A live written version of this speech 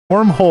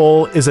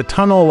Wormhole is a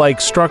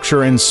tunnel-like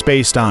structure in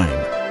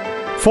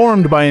spacetime,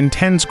 formed by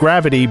intense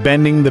gravity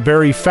bending the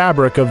very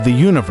fabric of the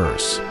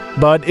universe.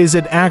 But is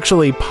it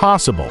actually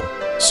possible?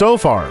 So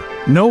far,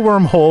 no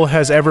wormhole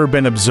has ever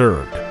been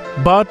observed.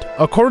 But,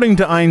 according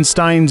to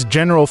Einstein's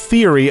general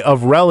theory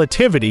of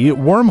relativity,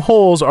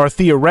 wormholes are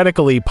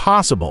theoretically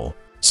possible.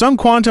 Some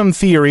quantum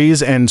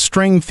theories and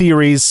string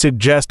theories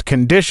suggest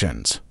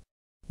conditions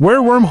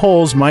where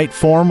wormholes might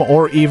form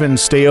or even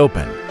stay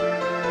open.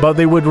 But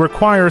they would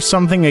require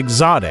something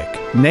exotic,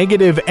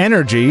 negative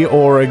energy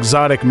or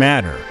exotic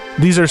matter.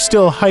 These are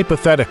still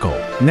hypothetical,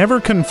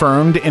 never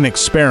confirmed in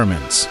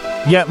experiments.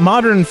 Yet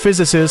modern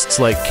physicists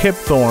like Kip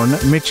Thorne,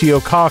 Michio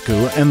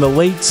Kaku, and the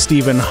late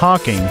Stephen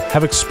Hawking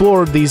have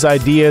explored these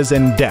ideas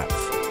in depth.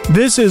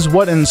 This is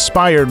what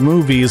inspired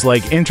movies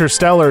like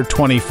Interstellar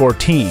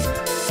 2014,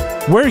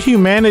 where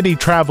humanity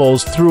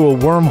travels through a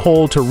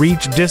wormhole to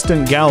reach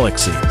distant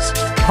galaxies.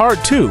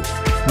 Part 2,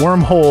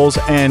 Wormholes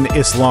and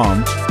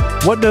Islam.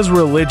 What does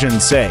religion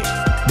say?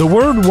 The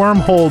word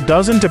wormhole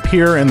doesn't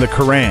appear in the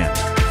Quran,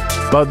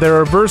 but there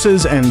are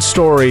verses and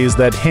stories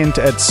that hint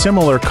at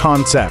similar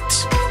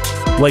concepts,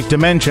 like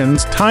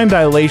dimensions, time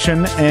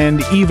dilation,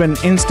 and even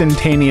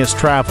instantaneous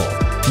travel.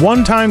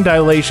 One-time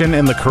dilation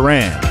in the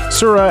Quran,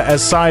 Surah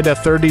As-Sajdah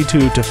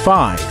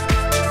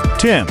 32-5.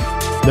 Tim,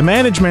 the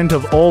management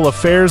of all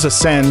affairs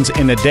ascends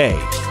in a day,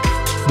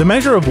 the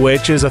measure of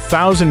which is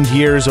 1,000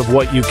 years of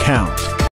what you count.